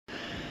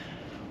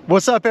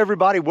What's up,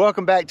 everybody?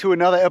 Welcome back to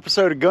another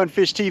episode of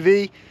Gunfish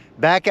TV.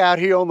 Back out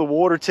here on the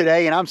water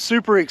today, and I'm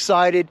super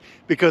excited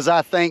because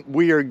I think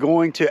we are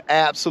going to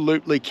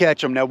absolutely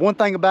catch them. Now, one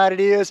thing about it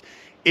is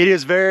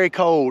very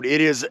cold.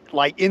 It is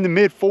like in the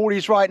mid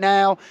 40s right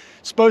now.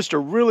 Supposed to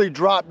really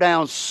drop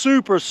down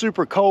super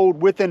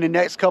cold within the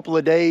next couple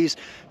of days.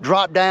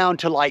 Drop down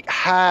to like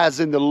highs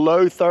in the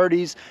low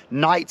 30s,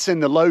 nights in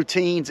the low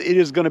teens. It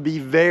is going to be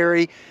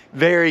very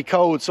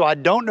cold. So I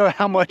don't know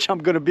how much I'm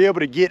going to be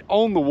able to get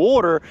on the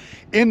water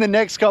in the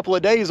next couple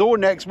of days or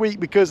next week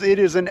because it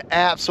is an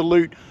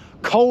absolute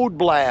cold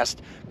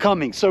blast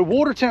coming. So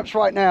water temps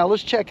right now,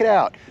 let's check it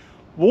out.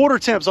 Water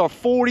temps are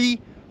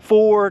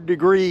 44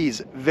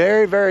 degrees,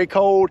 very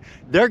cold.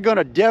 They're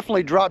gonna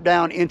definitely drop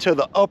down into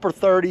the upper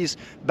 30s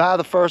by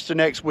the first of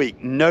next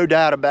week, no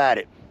doubt about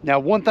it. Now,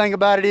 one thing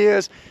about it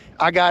is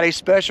I got a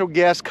special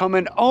guest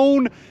coming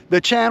on the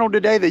channel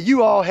today that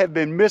you all have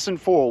been missing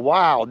for a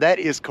while. That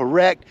is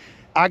correct.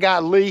 I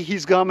got Lee.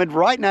 He's coming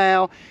right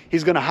now.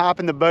 He's gonna hop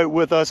in the boat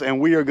with us and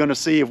we are gonna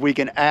see if we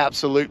can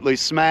absolutely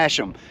smash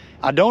him.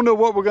 I don't know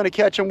what we're gonna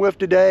catch him with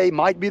today.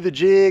 Might be the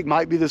jig,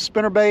 might be the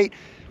spinnerbait.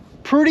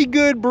 Pretty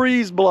good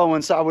breeze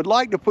blowing, so I would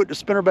like to put the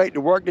spinnerbait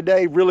to work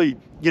today. Really,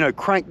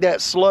 crank that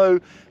slow,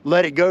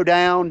 let it go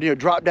down,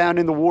 drop down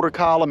in the water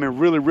column and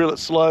really reel it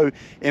slow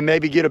and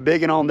maybe get a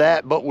big one on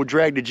that. But we'll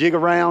drag the jig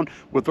around,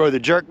 we'll throw the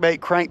jerkbait,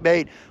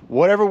 crankbait,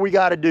 whatever we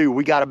got to do.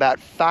 We got about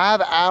 5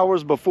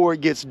 hours before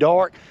it gets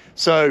dark,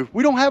 so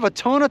we don't have a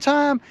ton of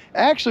time.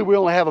 Actually, we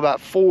only have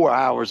about 4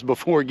 hours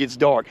before it gets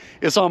dark.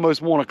 It's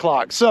almost 1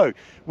 o'clock, so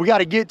we got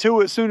to get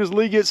to it as soon as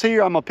Lee gets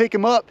here. I'm gonna pick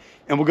him up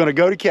and we're gonna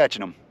go to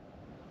catching him.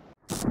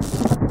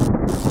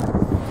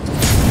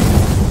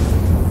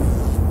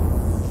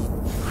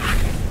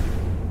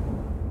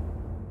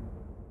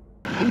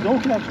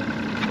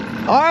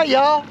 All right,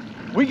 y'all,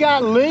 we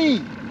got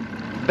Lee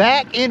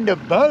back in the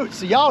boat,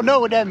 so y'all know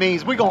what that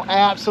means. We're gonna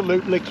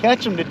absolutely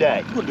catch him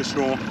today.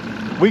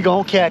 We're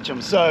gonna catch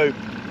him. So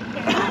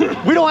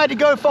we don't have to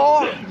go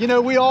far,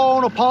 we all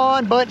on a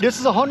pond, but this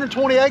is a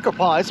 120-acre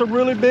pond. It's a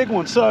really big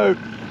one. So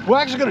we're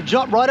actually gonna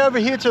jump right over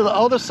here to the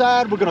other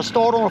side. We're gonna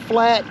start on a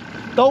flat,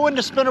 throw in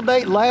the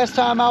spinnerbait. Last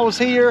time I was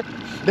here,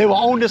 they were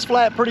on this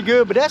flat pretty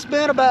good, but that's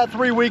been about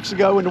 3 weeks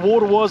ago and the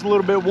water was a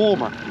little bit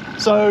warmer.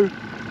 So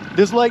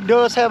this lake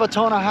does have a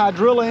ton of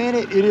hydrilla in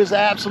it. It is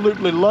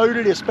absolutely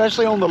loaded,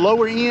 especially on the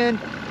lower end.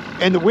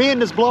 And the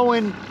wind is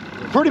blowing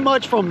pretty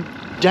much from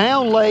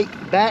down lake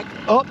back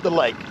up the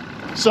lake.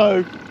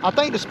 So I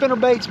think the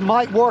spinnerbaits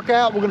might work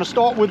out. We're gonna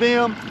start with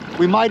them.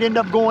 We might end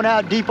up going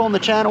out deep on the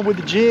channel with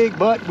the jig,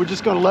 but we're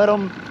just gonna let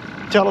them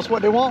tell us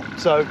what they want.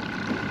 So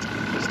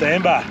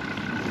stand by.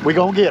 We're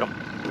gonna get them.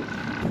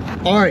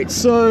 All right,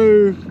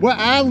 so we're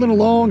idling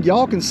along.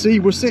 Y'all can see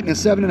we're sitting in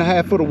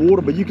 7.5 foot of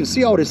water, but you can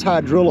see all this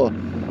hydrilla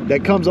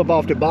that comes up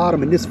off the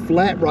bottom, and this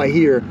flat right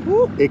here,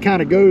 it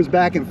kind of goes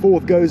back and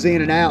forth, goes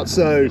in and out.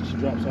 So it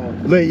drops off.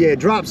 Yeah, it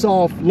drops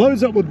off,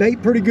 loads up with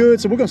bait pretty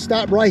good. So we're gonna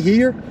stop right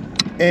here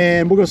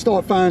and we're gonna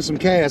start finding some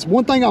casts.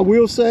 One thing I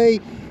will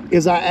say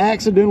is I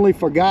accidentally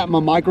forgot my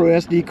micro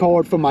SD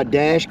card for my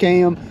dash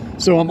cam,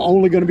 so I'm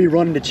only gonna be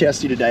running the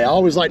chesty today. I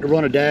always like to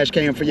run a dash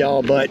cam for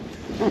y'all, but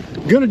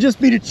gonna just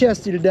be the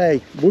chesty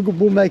today. We'll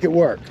make it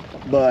work.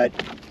 But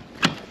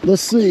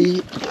let's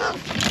see.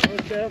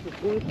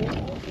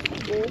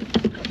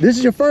 This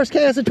is your first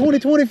cast of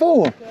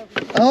 2024?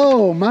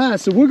 Oh my,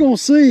 so we're gonna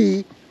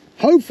see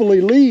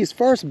hopefully Lee's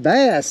first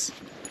bass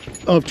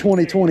of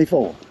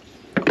 2024.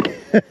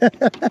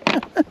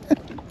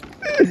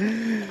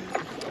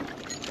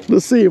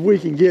 Let's see if we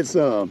can get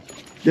some.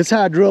 This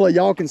hydrilla,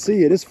 y'all can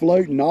see it, it's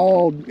floating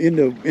all in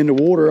the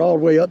water all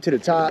the way up to the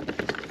top.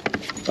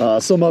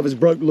 Some of it's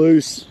broke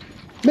loose.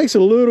 Makes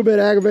it a little bit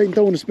aggravating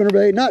throwing the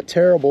spinnerbait. Not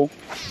terrible,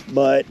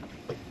 but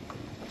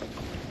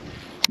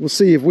we'll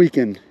see if we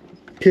can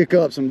pick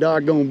up some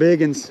doggone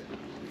biggins.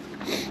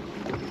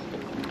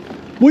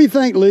 What do you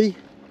think, Lee?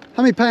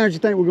 How many pounds do you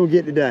think we're gonna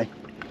get today?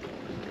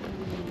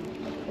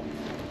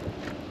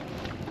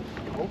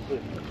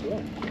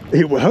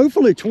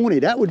 Hopefully 20.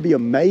 That would be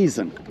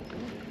amazing.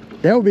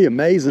 That would be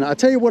amazing. I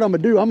tell you what I'm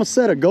gonna do. I'm gonna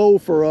set a goal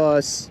for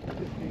us.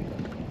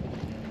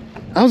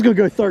 I was gonna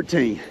go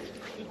 13.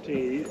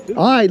 15.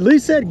 All right, Lee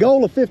set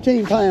goal of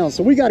 15 pounds,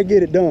 so we got to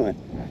get it done.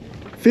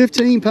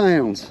 15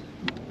 pounds.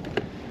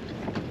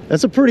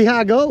 That's a pretty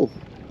high goal,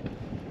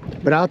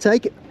 but I'll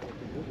take it.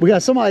 We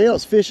got somebody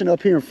else fishing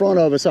up here in front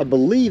of us. I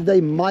believe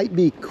they might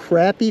be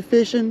crappie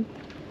fishing,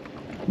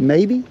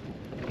 maybe.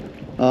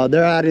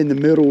 They're out in the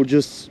middle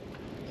just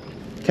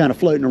kind of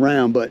floating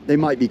around, but they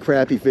might be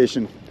crappie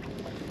fishing.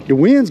 The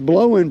wind's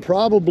blowing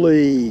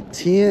probably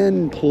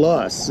 10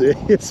 plus.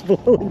 It's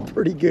blowing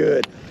pretty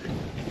good.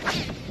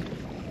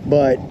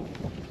 But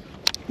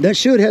that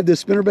should have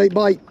this spinnerbait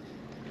bite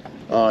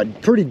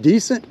pretty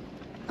decent,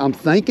 I'm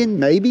thinking,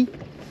 maybe.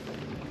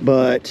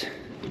 But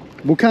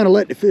we'll kind of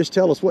let the fish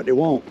tell us what they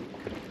want.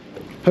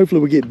 Hopefully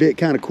we get bit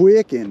kind of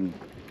quick and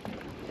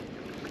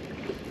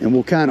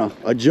we'll kind of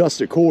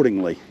adjust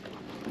accordingly.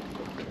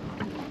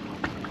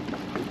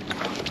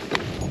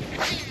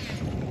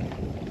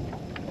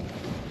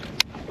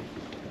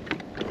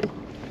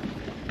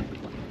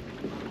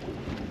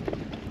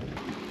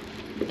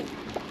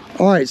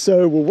 All right,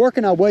 so we're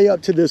working our way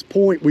up to this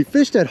point. We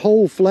fished that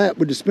whole flat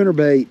with the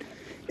spinnerbait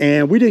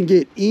and we didn't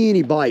get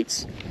any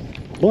bites.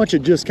 Bunch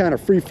of just kind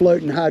of free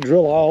floating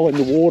hydrilla all in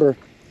the water,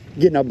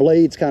 getting our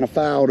blades kind of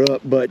fouled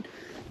up. But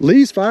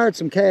Lee's fired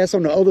some casts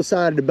on the other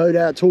side of the boat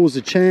out towards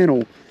the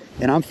channel,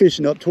 and I'm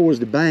fishing up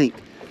towards the bank,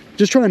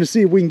 just trying to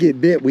see if we can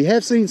get bit. We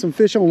have seen some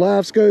fish on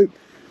live scope,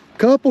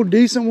 couple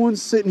decent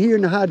ones sitting here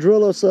in the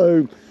hydrilla.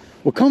 So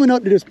we're coming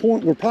up to this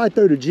point. We'll probably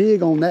throw the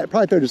jig on that,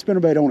 probably throw the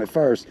spinnerbait on it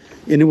first,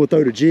 and then we'll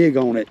throw the jig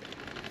on it,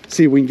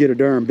 see if we can get a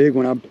darn big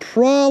one. I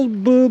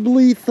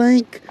probably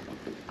think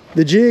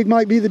the jig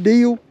might be the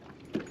deal,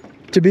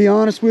 to be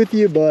honest with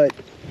you, but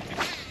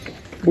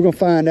we're gonna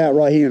find out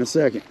right here in a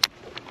second.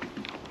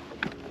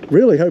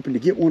 Really hoping to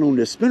get one on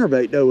this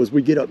spinnerbait though as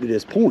we get up to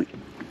this point.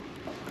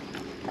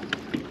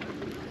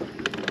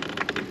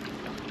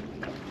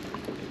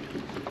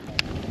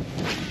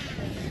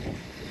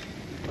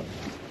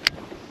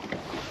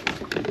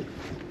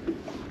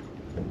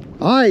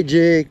 All right,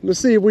 jig, let's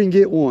see if we can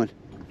get one.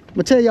 I'm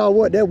gonna tell y'all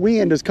what, that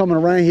wind is coming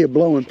around here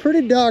blowing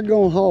pretty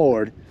doggone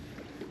hard.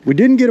 We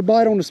didn't get a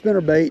bite on the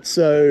spinnerbait,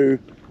 so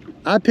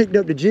I picked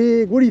up the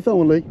jig. What are you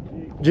throwing, Lee?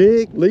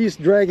 Jig. Lee's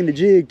dragging the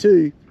jig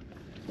too.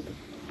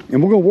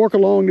 And we're gonna work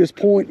along this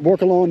point,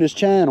 work along this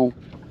channel,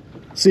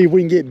 see if we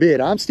can get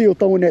bit. I'm still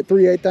throwing that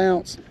 3/8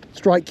 ounce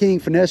Strike King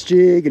finesse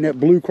jig and that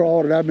blue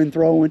crawl that I've been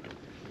throwing.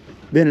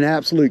 Been an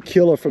absolute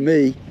killer for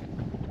me.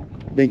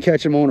 Been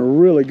catching them on it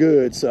really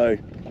good, so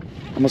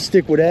I'm gonna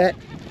stick with that.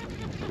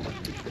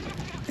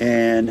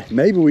 And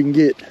maybe we can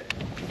get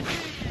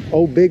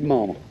old Big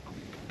Mama.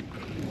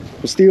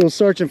 We're still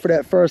searching for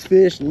that first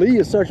fish. Lee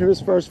is searching for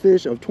his first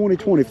fish of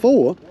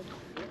 2024.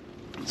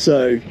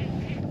 So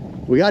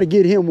we got to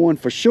get him one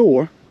for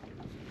sure.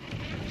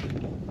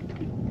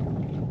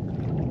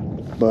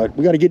 But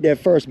we got to get that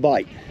first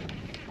bite.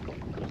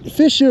 The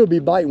fish should be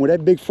biting with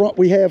that big front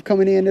we have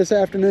coming in this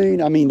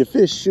afternoon. I mean, the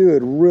fish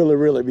should really,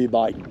 really be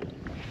biting.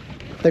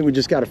 I think we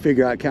just got to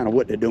figure out kind of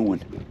what they're doing.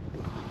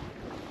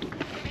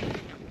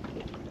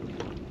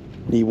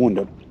 Need one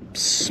to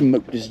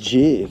smoke this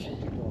jig.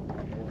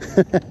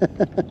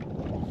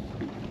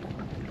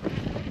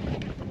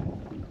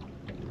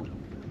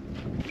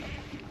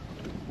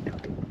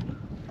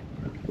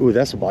 Ooh,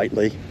 that's a bite,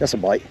 Lee. That's a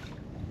bite.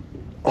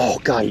 Oh,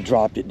 God, he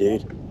dropped it,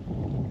 dude.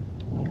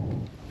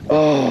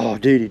 Oh,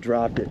 dude, he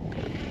dropped it.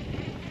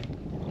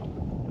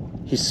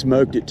 He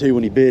smoked it, too,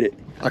 when he bit it.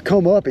 I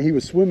come up, and he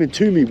was swimming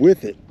to me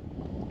with it,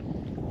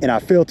 and I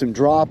felt him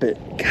drop it.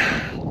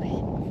 Golly.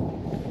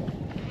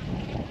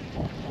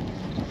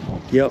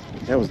 Yep,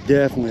 that was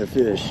definitely a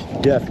fish.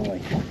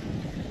 Definitely.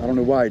 I don't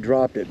know why he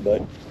dropped it,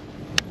 but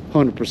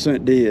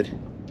 100% did.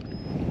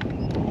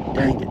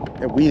 Dang it,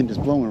 that wind is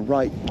blowing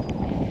right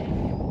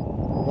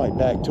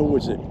back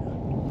towards it.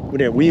 With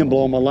that wind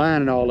blowing my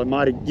line and all, it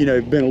might have, you know,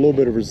 been a little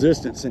bit of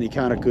resistance, and he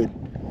kind of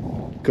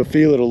could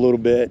feel it a little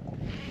bit.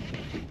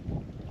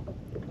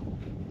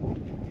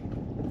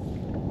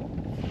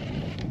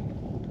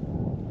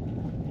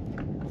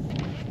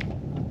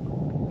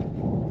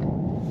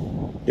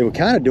 They were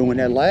kind of doing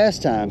that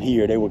last time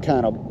here. They would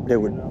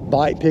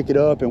bite, pick it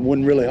up, and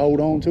wouldn't really hold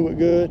on to it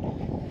good.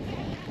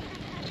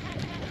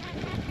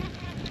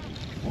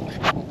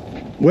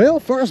 Well,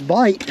 first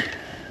bite,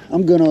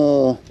 I'm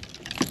gonna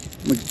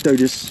throw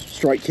this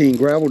Strike King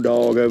gravel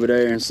dog over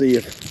there and see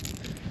if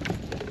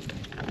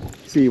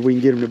we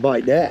can get him to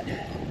bite that.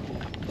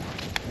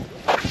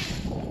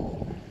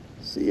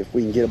 See if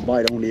we can get a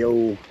bite on the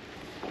old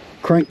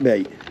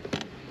crankbait.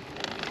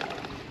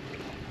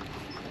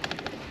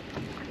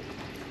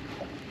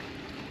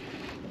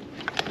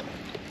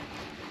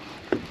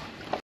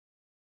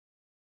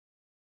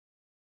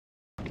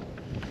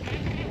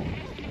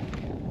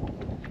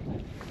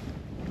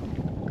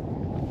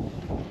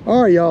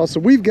 All right, y'all, so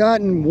we've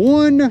gotten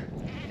one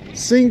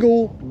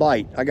single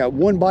bite. I got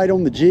one bite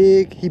on the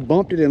jig. He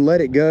bumped it and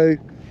let it go.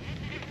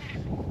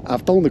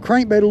 I've thrown the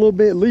crankbait a little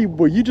bit. Lee,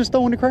 were you just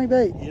throwing the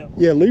crankbait? Yep.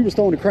 Yeah, Lee was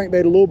throwing the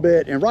crankbait a little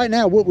bit. And right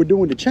now what we're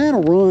doing, the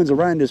channel runs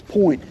around this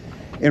point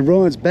and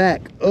runs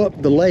back up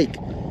the lake.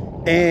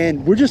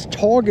 And we're just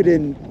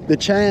targeting the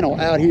channel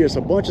out here. It's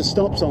a bunch of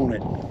stumps on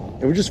it.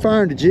 And we're just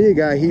firing the jig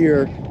out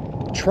here,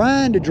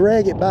 trying to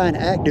drag it by an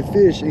active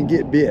fish and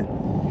get bit.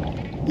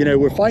 You know,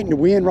 we're fighting the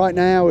wind right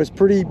now. It's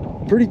pretty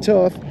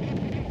tough.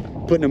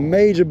 Putting a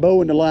major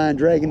bow in the line,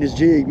 dragging this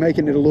jig,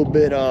 making it a little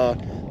bit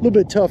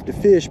tough to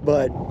fish.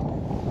 But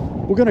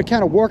we're gonna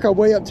kind of work our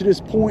way up to this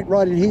point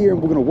right in here,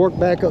 and we're gonna work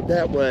back up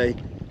that way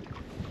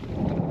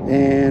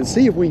and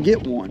see if we can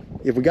get one.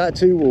 If we got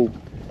to, we'll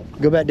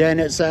go back down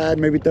that side,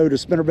 maybe throw the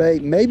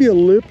spinnerbait, maybe a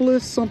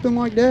lipless, something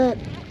like that.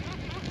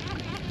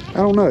 I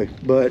don't know,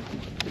 but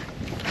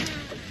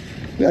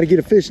we gotta get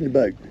a fish in the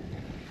boat.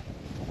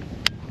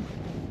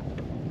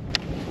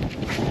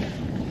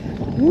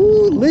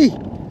 Woo, Lee,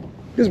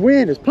 this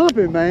wind is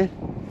pumping, man.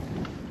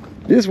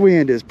 This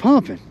wind is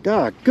pumping,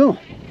 doggone.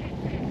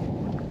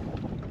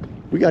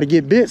 We got to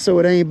get bit so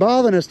it ain't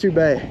bothering us too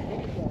bad.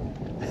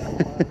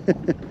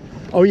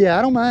 Oh yeah,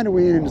 I don't mind the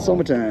wind in the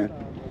summertime.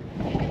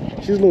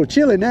 She's a little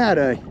chilly now,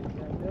 though.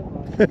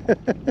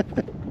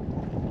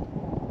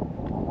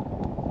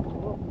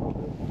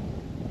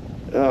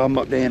 Oh, I'm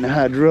up there in the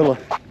hydrilla.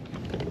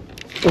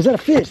 Was that a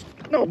fish?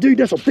 No, dude,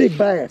 that's a big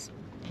bass.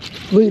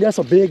 Lee, that's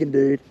a big one,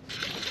 dude.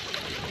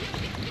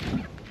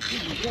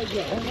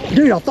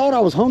 Dude, I thought I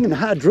was hung in the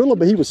hydrilla,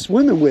 but he was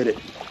swimming with it.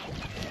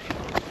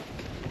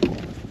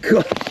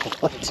 God,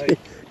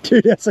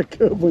 dude, that's a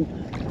good one.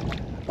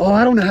 Oh,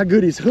 I don't know how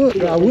good he's hooked,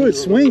 but I would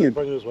swing him.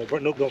 Bring him this way.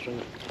 Nope, don't swing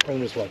him. Bring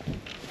him this way.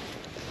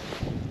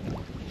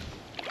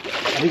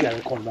 He got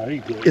it corner about.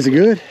 He's good. Is it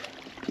good?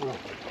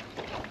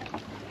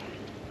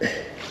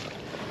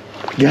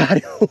 Got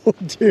it. Oh,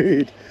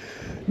 dude.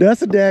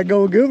 That's a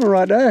daggone good one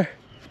right there.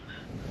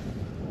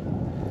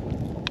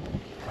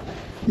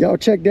 Y'all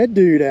check that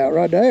dude out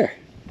right there.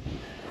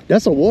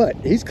 That's a what?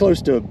 He's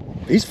close to,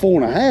 he's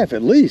 4.5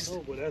 at least.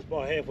 Oh, but that's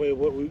about halfway of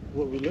what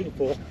we're looking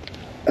for.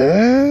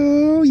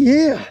 Oh,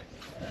 yeah.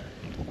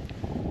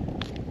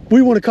 What do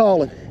you want to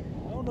call him?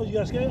 I don't know, you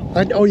got scale?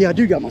 Oh, yeah, I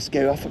do got my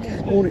scale. I forgot.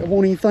 I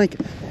won't even think.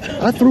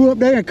 I threw up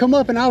there and come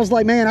up, and I was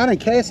like, man, I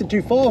didn't cast it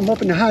too far. I'm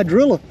up in the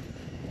hydrilla.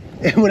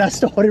 And when I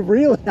started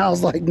reeling, I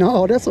was like,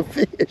 no, that's a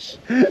fish.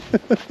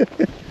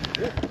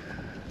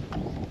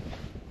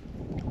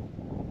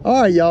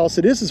 All right, y'all,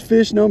 so this is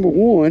fish number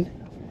 1.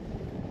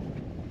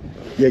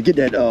 Yeah, get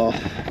that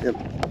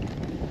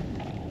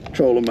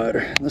trolling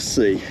motor. Let's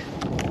see.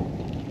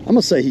 I'm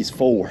gonna say he's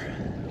 4.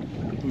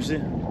 Who's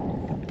it?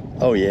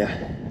 Oh, yeah.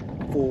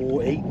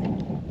 4.8.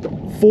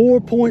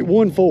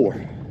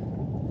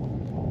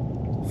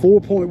 4.14.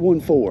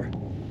 4.14.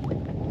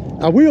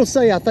 I will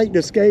say I think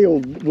the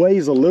scale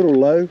weighs a little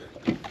low,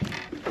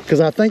 because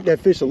I think that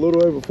fish a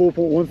little over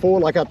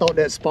 4.14. Like I thought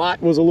that spot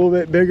was a little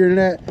bit bigger than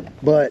that,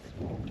 but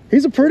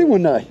he's a pretty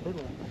one though.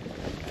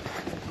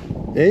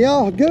 There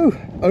y'all go.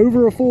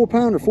 Over a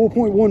 4-pounder,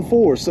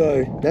 4.14.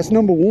 So that's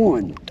number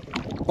 1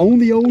 on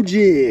the old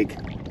jig.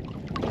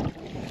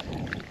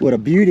 What a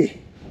beauty.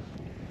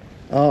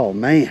 Oh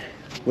man.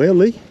 Well,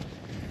 Lee,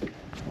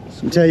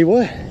 let me tell you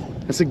what,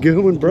 that's a good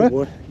one,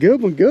 bro.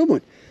 Good one, good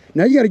one.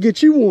 Now you got to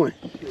get you one.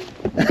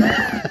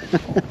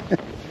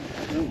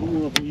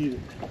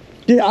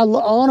 Dude,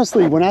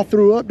 honestly, when I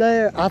threw up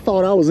there, I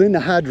thought I was in the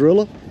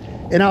hydrilla,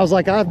 and I was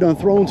like, I've done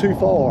thrown too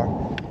far.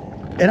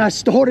 And I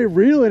started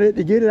reeling it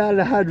to get it out of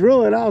the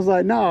hydrilla, and I was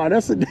like, nah,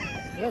 that's a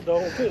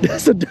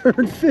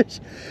darn fish.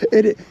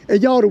 And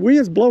y'all, the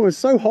wind's blowing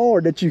so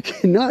hard that you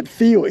cannot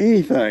feel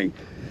anything.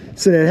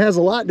 So it has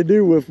a lot to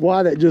do with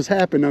why that just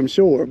happened, I'm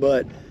sure.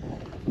 But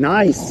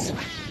nice.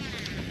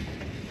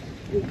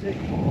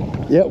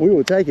 Yeah, we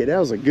will take it. That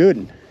was a good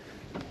one.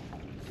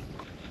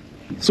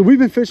 So we've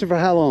been fishing for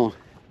how long?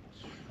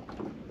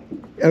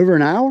 Over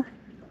an hour?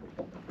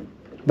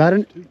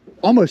 About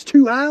almost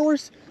 2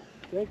 hours?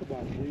 Think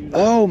about it, dude.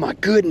 Oh my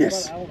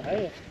goodness. About an hour and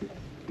a half.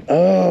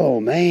 Oh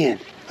man,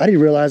 I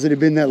didn't realize it had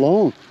been that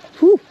long.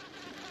 Whew.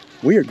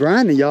 We are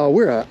grinding, y'all.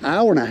 We're an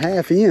hour and a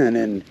half in,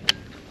 and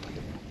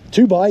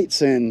 2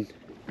 bites and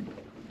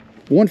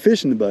 1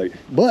 fish in the boat.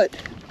 But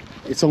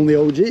it's on the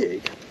old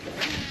jig.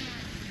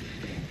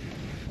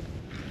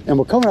 And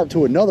we're coming up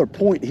to another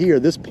point here.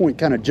 This point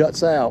kind of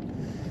juts out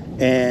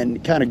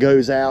and kind of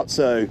goes out.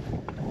 So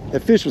the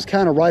fish was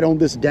kind of right on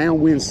this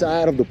downwind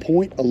side of the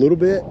point a little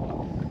bit.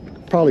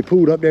 Probably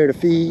pulled up there to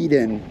feed,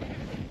 and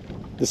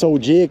this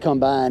old jig come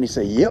by and he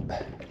said, yep.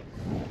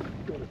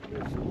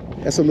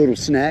 That's a little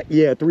snack.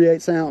 Yeah,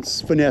 3/8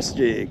 ounce finesse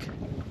jig.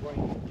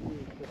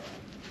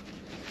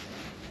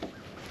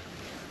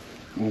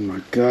 Oh my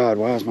God,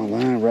 why is my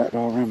line wrapped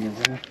all around me,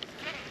 bro?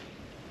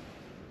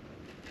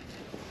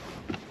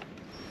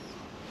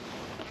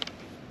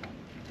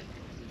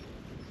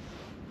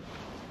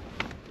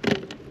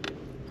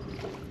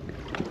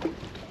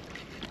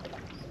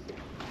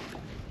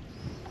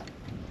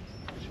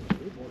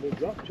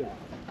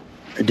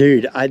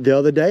 Dude, the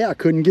other day I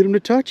couldn't get him to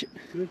touch it.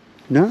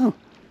 No.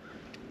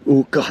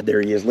 Oh God,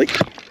 there he is. Like,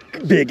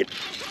 big.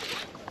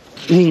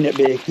 He ain't that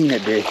big. He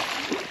ain't that big.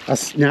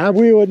 Now I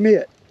will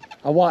admit,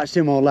 I watched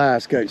him on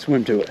live scope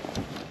swim to it.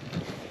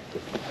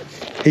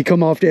 He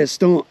come off that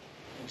stump.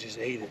 Just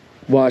ate it.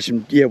 Watch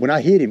him. Yeah, when I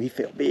hit him, he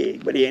felt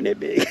big, but he ain't that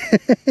big.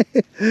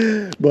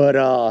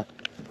 But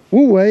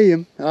we'll weigh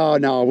him. Oh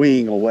no, we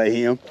ain't gonna weigh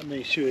him. I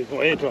mean, sure, it's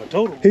gonna add to our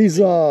total. He's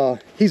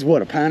what,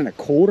 1.25 pounds?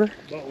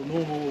 About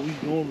what we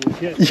normally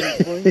catch.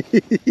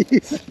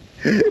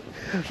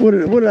 What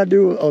did I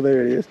do? Oh,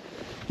 there it is.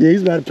 Yeah,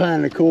 he's about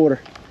 1.25 pounds.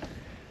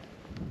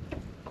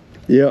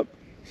 Yep.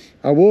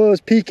 I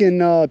was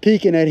peeking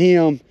at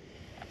him.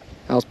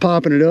 I was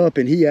popping it up,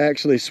 and he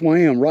actually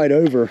swam right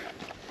over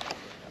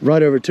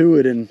to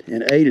it and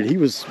ate it. He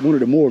was one of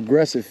the more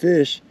aggressive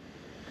fish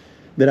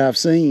that I've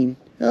seen.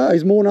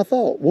 He's more than I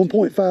thought.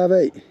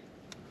 1.58.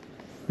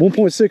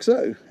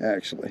 1.60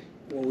 actually.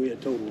 What we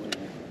had total in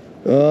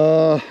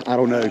I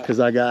don't know, because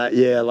I got,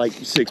 yeah, like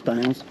 6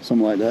 pounds,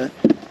 something like that.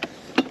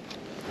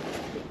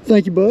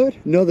 Thank you, bud.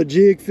 Another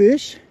jig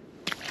fish.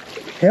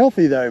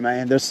 Healthy though,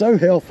 man. They're so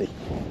healthy.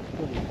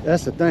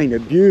 That's the thing. They're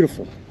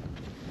beautiful.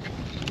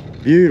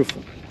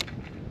 Beautiful.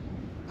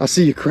 I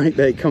see your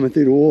crankbait coming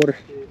through the water.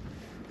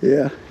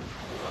 Yeah.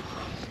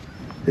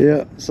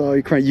 Yeah, so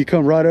you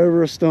come right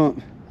over a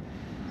stump.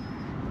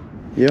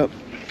 Yep.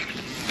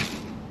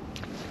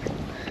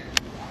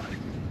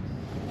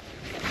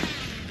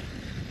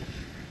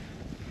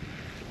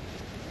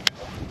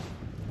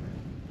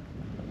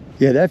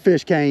 Yeah, that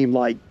fish came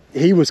like,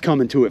 he was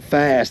coming to it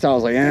fast. I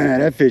was like,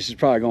 that fish is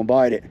probably gonna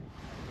bite it.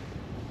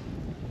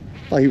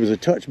 Thought he was a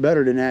touch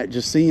better than that,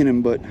 just seeing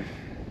him, but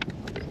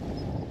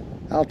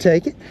I'll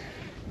take it.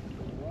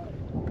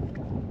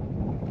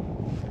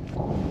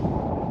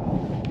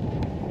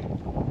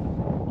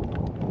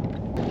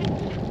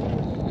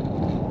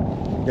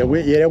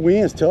 That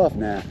wind's tough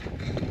now.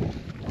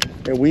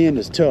 That wind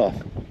is tough.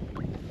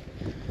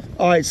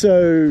 All right,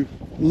 so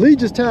Lee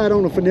just tied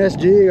on a finesse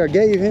jig. I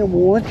gave him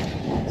one.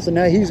 So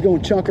now he's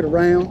gonna chunk it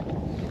around.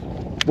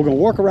 We're gonna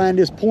work around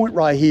this point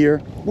right here.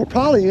 We'll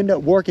probably end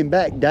up working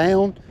back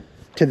down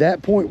to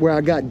that point where I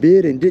got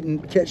bit and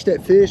didn't catch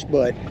that fish,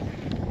 but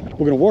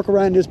we're gonna work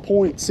around this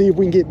point, see if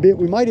we can get bit.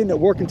 We might end up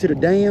working to the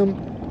dam,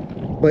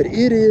 but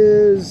it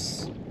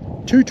is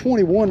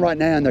 2:21 right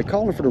now and they're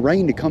calling for the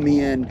rain to come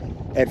in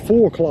at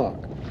 4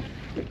 o'clock.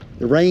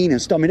 The rain and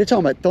stuff. I mean, they're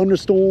talking about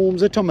thunderstorms.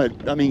 They're talking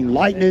about, I mean,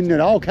 lightning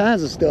and all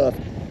kinds of stuff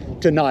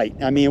tonight.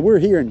 I mean, we're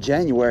here in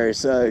January,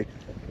 so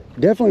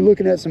definitely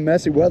looking at some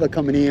messy weather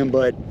coming in,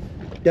 but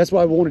that's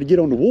why we wanted to get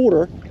on the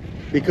water,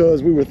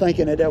 because we were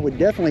thinking that that would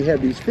definitely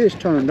have these fish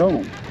turned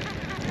on.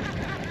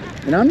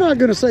 And I'm not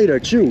gonna say they're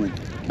chewing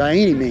by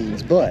any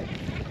means, but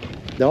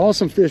there are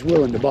some fish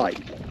willing to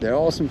bite. There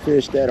are some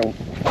fish that'll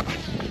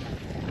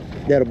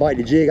bite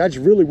the jig. I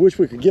just really wish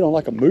we could get on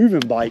like a moving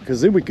bite,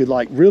 because then we could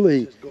like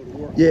really,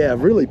 yeah,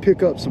 really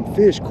pick up some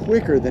fish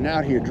quicker than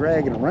out here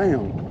dragging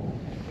around.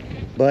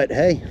 But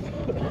hey,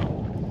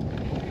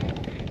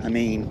 I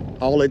mean,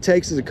 all it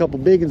takes is a couple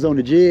big ones on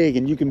the jig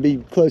and you can be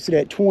close to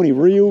that 20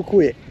 real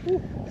quick.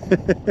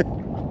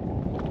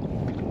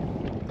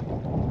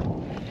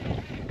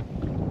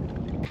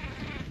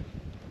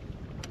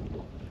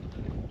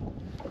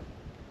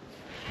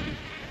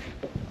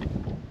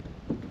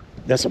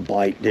 That's a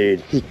bite, dude.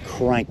 He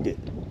cranked it.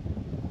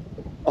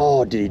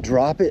 Oh, did he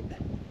drop it?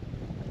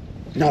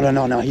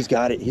 No, he's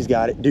got it. He's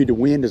got it. Dude, the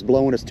wind is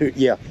blowing us to,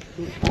 yeah.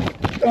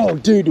 Oh,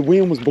 dude, the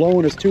wind was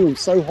blowing us to him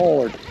so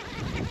hard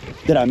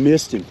that I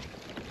missed him.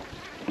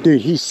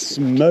 Dude, he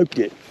smoked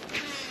it.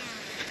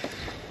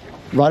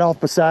 Right off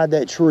beside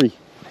that tree.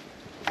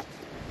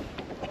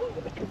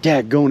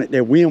 Daggone it,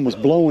 that wind was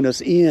blowing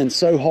us in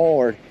so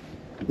hard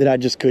that I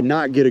just could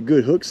not get a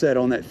good hook set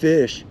on that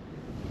fish.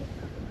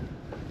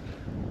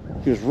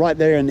 He was right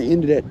there in the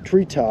end of that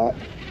treetop.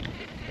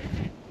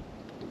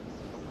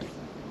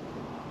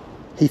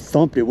 He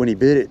thumped it when he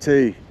bit it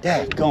too.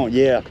 Daggone,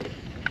 yeah.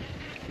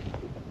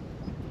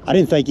 I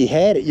didn't think he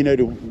had it. You know,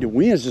 the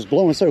wind's just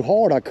blowing so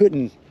hard I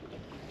couldn't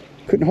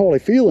hardly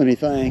feel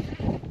anything.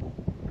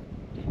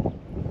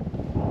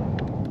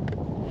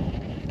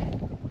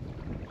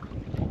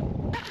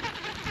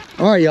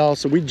 All right, y'all,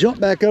 so we jump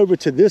back over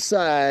to this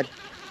side.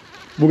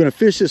 We're gonna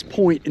fish this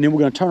point and then we're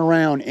gonna turn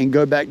around and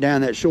go back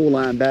down that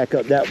shoreline back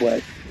up that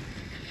way.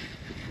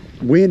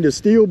 Wind is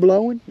still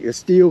blowing, it's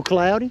still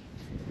cloudy,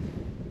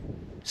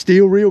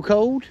 still real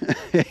cold,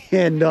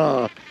 and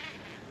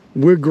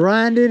we're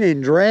grinding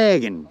and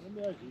dragging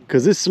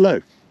because it's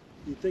slow.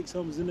 You think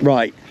something's in there?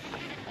 Right.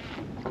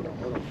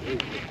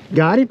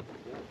 Got him?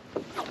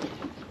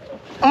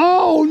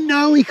 Oh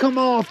no, he come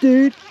off,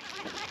 dude.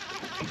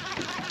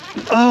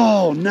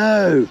 Oh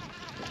no.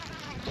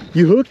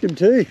 You hooked him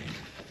too.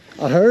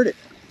 I heard it.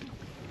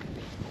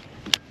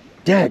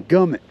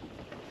 Dadgummit.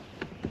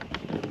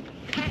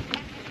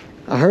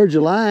 I heard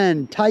your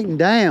line tighten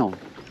down.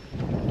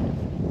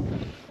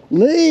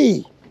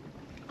 Lee,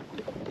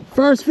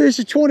 first fish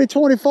of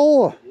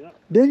 2024. Yep.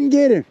 Didn't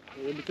get him.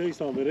 Well, let me tell you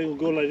something, it ain't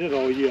gonna go like that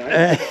all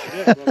year.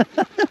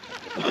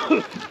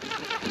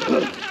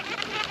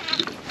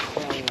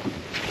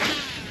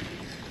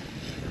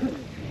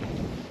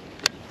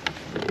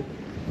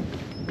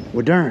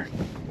 Well, darn.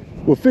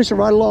 We're fishing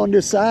right along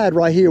this side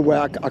right here where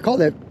I caught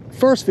that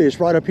first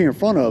fish right up here in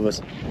front of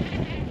us.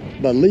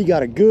 But Lee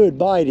got a good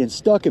bite and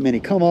stuck him and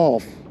he come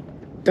off.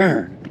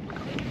 Darn.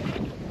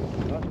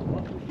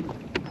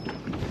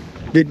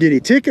 Did he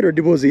tick it or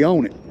was he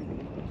on it?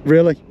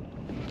 Really?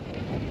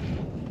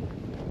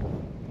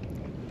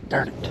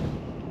 Darn it.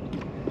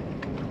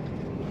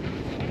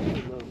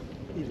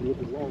 He's a little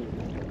bit longer.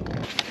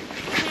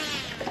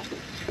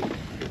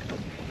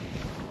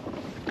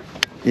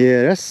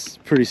 Yeah, that's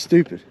pretty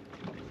stupid.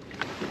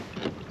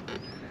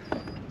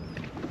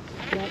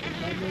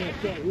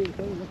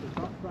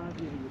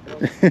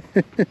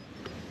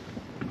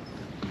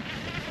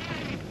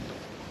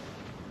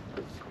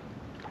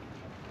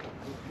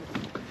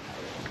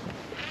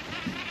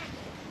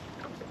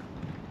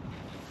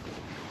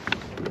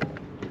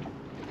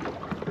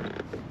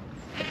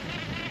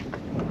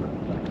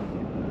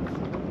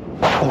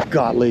 Oh,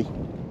 God, Lee.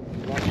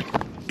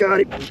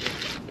 Got it.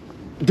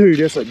 Dude,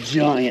 that's a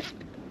giant.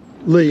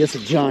 Lee, that's a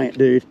giant,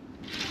 dude.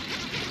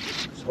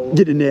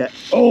 Get the net.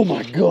 Oh,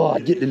 my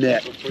God. Get the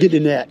net. Get the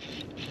net.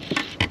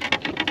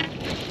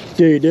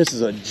 Dude, this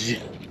is a...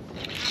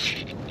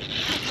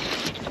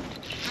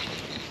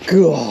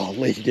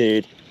 Golly,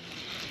 dude.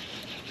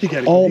 He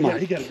got a good. Oh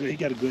He got a good. He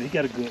got a good. He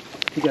got a good.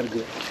 He got a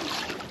good.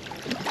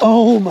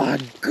 Oh my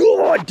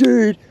God,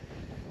 dude.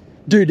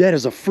 Dude, that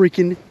is a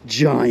freaking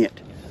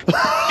giant.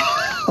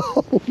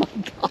 Oh my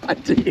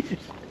God, dude.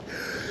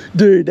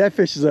 Dude, that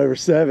fish is over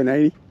 7,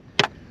 ain't he?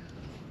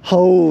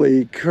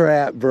 Holy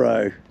crap,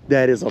 bro.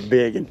 That is a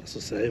big one. That's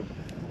the same.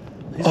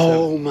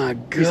 Oh my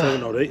God. He's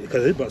 7 or 8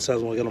 because it's about the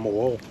size when I get on my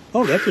wall.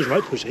 Oh, that fish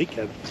might push 8,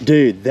 Kevin.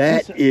 Dude,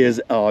 that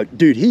is,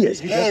 dude, he is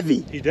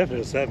heavy. He's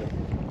definitely a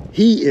 7.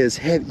 He is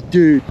heavy.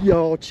 Dude,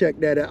 y'all check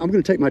that out. I'm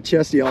going to take my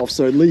chesty off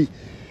so Lee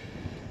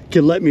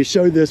can let me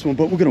show this one,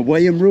 but we're going to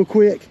weigh him real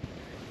quick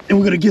and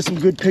we're going to get some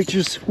good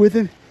pictures with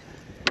him.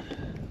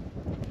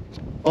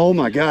 Oh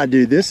my God,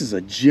 dude, this is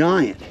a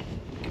giant.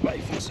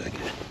 Wait for a second.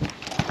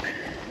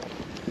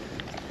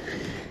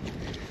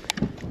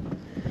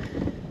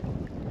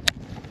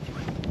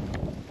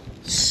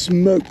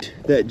 Smoked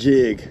that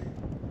jig.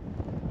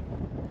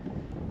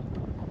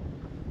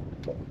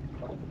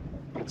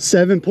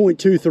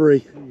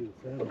 7.23.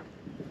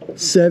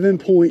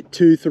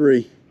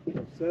 7.23.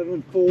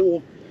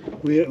 7.4.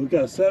 We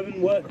got a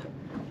 7. What?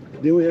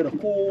 Then we had a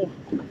 4.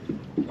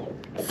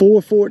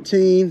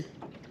 4.14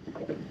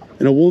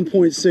 and a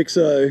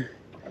 1.60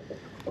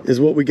 is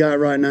what we got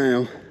right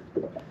now.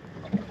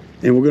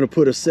 And we're gonna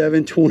put a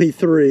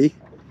 7.23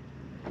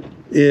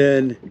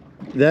 in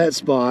that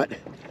spot.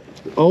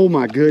 Oh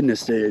my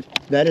goodness, dude.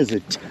 That is a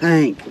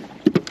tank.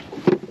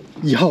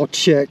 Y'all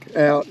check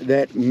out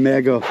that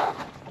mega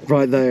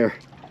right there.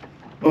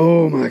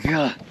 Oh my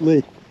God,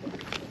 Lee.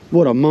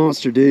 What a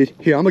monster, dude.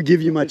 Here, I'm gonna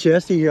give you my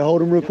chesty. Here,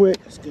 hold him real quick.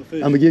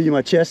 I'm gonna give you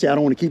my chesty. I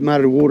don't wanna keep him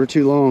out of the water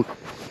too long.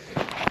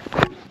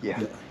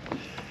 Yeah.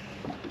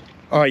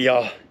 All right,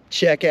 y'all.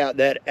 Check out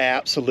that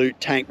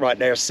absolute tank right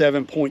there,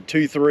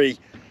 7.23.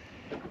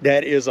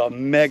 That is a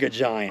mega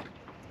giant.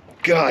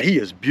 God, he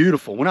is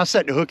beautiful. When I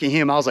set to hooking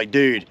him, I was like,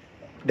 dude,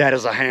 that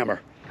is a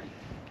hammer.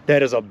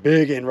 That is a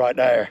big one right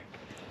there.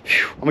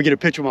 Whew. I'm gonna get a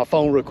picture with my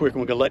phone real quick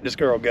and we're gonna let this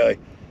girl go.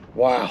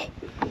 Wow.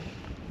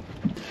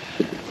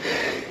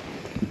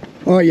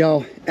 All right,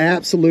 y'all,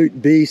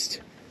 absolute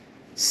beast,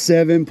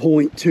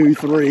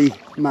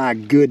 7.23. My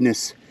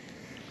goodness,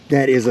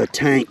 that is a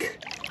tank.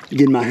 I'm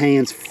getting my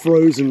hands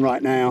frozen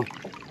right now.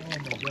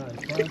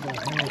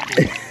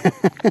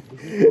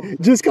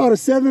 Just caught a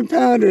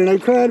 7-pounder and I'm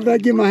crying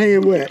about getting my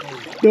hand wet.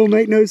 Don't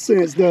make no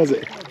sense, does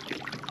it?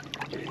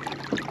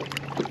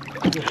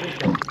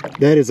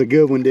 That is a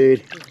good one,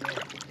 dude.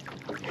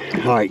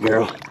 All right,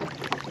 girl.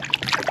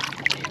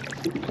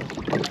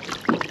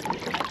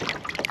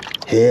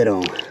 Head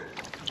on.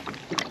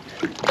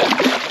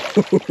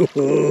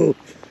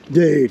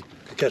 Dude,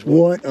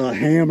 what a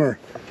hammer.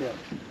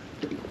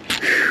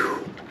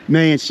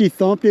 Man, she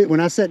thumped it.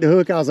 When I set the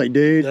hook, I was like,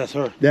 dude, that's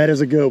her. That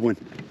is a good one.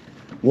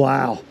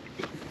 Wow.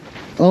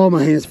 Oh,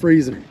 my hand's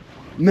freezing.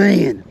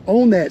 Man,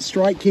 on that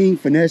Strike King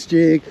finesse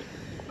jig,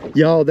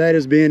 y'all, that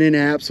has been an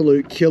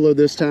absolute killer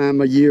this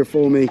time of year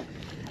for me.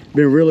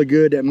 Been really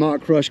good. That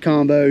Mock Crush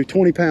combo,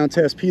 20-pound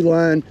test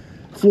P-line,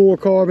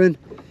 fluorocarbon.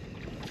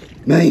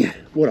 Man,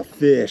 what a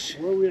fish.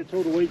 Where are we at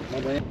total weight,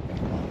 my man?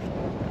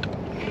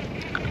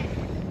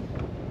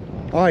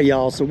 All right,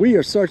 y'all, so we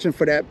are searching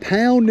for that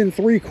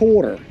 1.75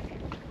 pound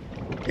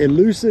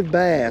elusive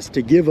bass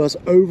to give us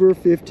over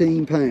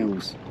 15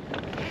 pounds.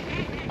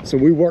 So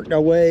we worked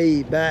our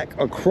way back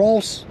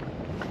across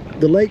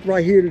the lake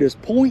right here to this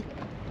point,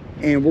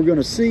 and we're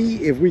gonna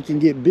see if we can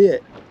get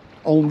bit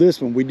on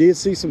this one. We did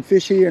see some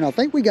fish here, and I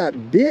think we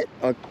got bit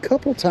a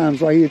couple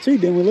times right here too,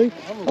 didn't we, Lee?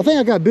 I think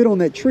I got bit on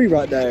that tree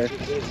right there.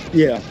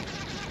 Yeah,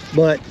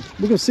 but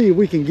we're gonna see if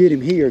we can get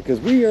him here, because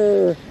we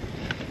are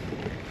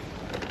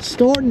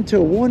starting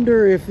to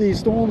wonder if these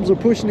storms are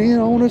pushing in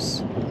on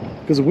us,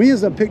 because the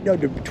winds have picked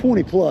up to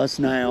 20 plus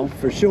now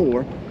for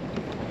sure.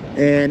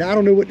 And I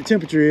don't know what the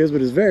temperature is,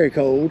 but it's very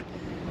cold.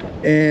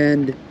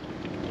 And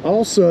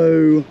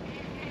also,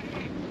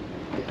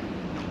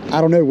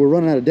 I don't know, we're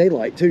running out of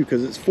daylight too,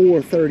 because it's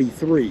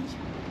 4:33.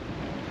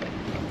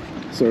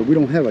 So we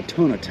don't have a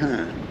ton of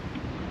time.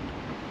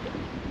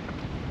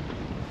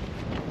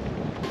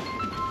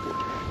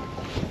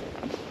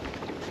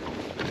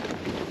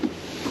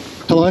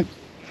 Hello?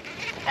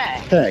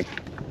 Hey. Hey.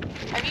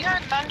 Have you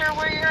heard thunder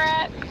where you're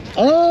at?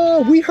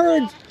 Oh, we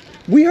heard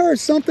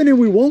something and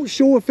we weren't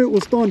sure if it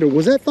was thunder.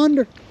 Was that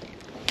thunder?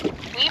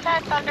 We've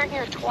had thunder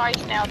here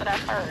twice now that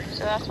I've heard,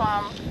 so that's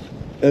why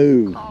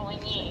I'm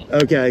calling you.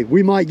 Okay,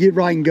 we might get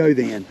right and go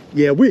then.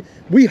 Yeah,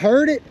 we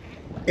heard it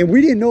and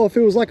we didn't know if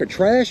it was like a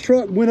trash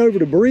truck went over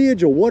the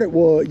bridge or what it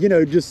was, you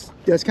know, just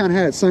that's kind of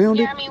how it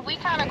sounded. Yeah, I mean, we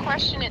kind of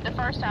questioned it the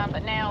first time,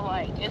 but now,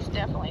 like, it's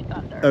definitely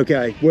thunder.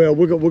 Okay, well,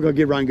 we're gonna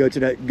get right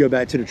and go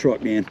back to the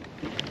truck then.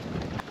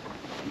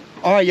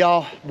 All right,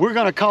 y'all, we're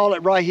gonna call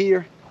it right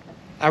here.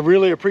 I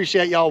really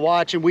appreciate y'all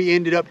watching. We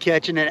ended up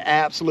catching an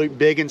absolute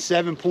big one,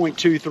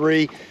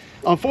 7.23.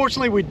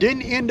 Unfortunately, we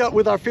didn't end up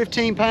with our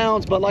 15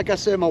 pounds, but like I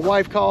said, my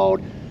wife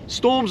called.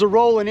 Storms are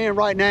rolling in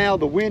right now.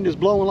 The wind is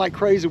blowing like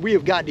crazy. We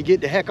have got to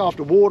get the heck off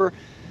the water.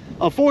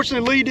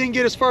 Unfortunately, Lee didn't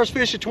get his first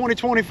fish of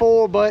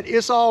 2024, but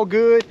it's all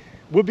good.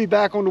 We'll be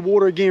back on the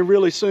water again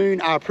really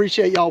soon. I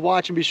appreciate y'all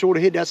watching. Be sure to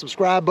hit that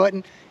subscribe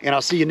button, and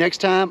I'll see you next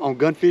time on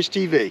Gunfish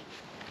TV.